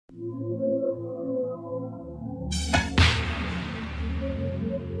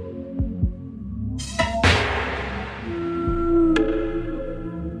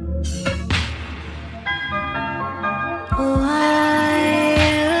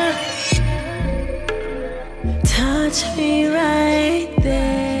touch me right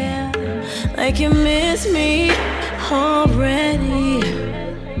there, like you miss me already.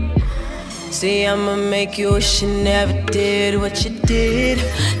 See, I'ma make you wish you never did what you did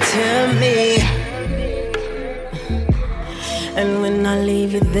to me. And when I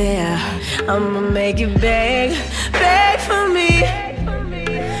leave you there, I'ma make you beg, beg for me.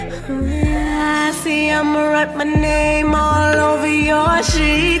 See, I'ma write my name all over your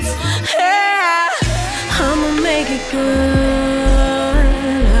sheets. Yeah, I'ma make it good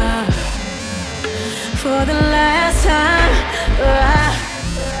for the last time.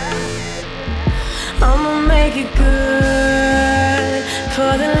 I'ma make it good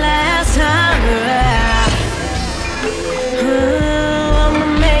for the last time. I'ma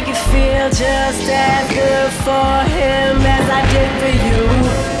make it feel just as good for him as I did for you.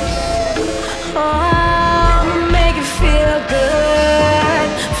 I'ma make it feel good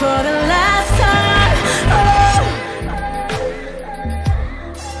for the last time.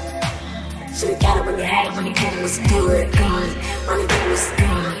 Should've got it when you had it, when you had it was good, good, when you had it was good.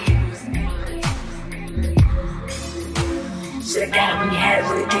 Should've got it when you had it,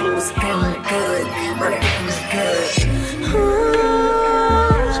 when you had it was good, good, when you had it was good.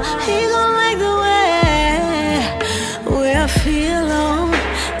 He gon' like the way I feel on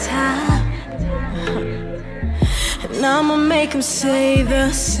top. And I'ma make him say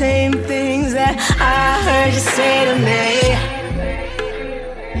the same things that I heard you say to me.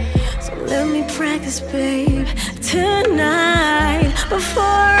 So let me practice, babe, tonight before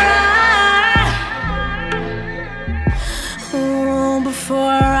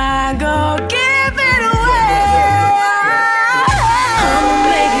I go give it away. I'ma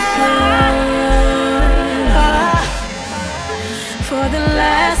make it good for the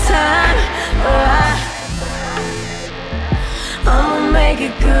last time. I'ma make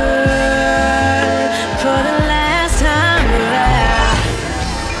it good for the last time.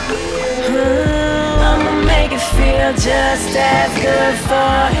 I'ma make it feel just as good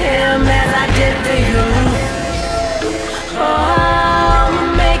for him as I did for you. I'ma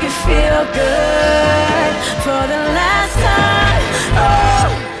make it feel good for the last time.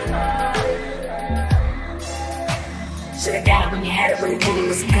 Should've got it when you had it, when you had it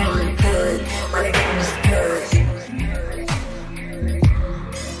was good, good, when you had it was good.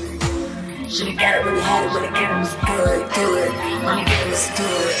 Should've got it when you had it, when you had it was good, good, when you had it was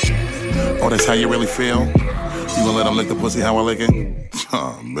good. Oh, that's how you really feel? You gonna let him lick the pussy how I lick it?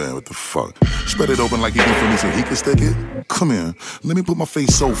 Oh man, what the fuck? Spread it open like you do for me so he can stick it? Come here, let me put my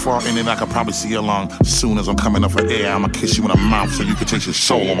face so far in it I can probably see you long. Soon as I'm coming up for air, I'ma kiss you in the mouth so you can taste your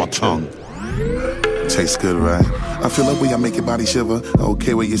soul on my tongue. Tastes good, right? I feel like way I make your body shiver.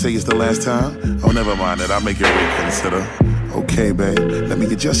 Okay, well you say it's the last time? Oh, never mind that, I'll make you reconsider. Okay, babe, let me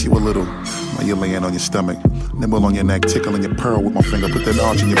adjust you a little. While you're laying on your stomach, nibble on your neck, tickling your pearl with my finger, put that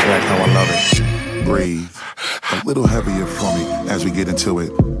arch in your back, how I love it. Breathe, a little heavier for me as we get into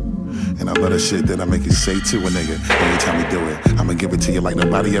it. And I love the shit that I make you say to a nigga every time we do it. I'ma give it to you like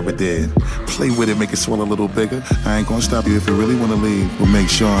nobody ever did. Play with it, make it swell a little bigger. I ain't gonna stop you if you really wanna leave, but make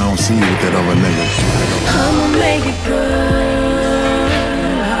sure I don't see you with that other nigga. I'ma make it good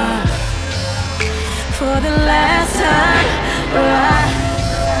for the last time.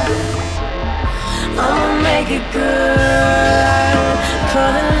 I'ma make it good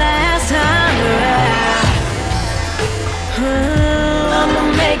for the last time. I'ma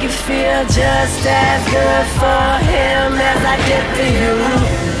make it feel just as good for him as I did for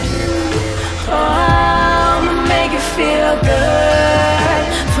you.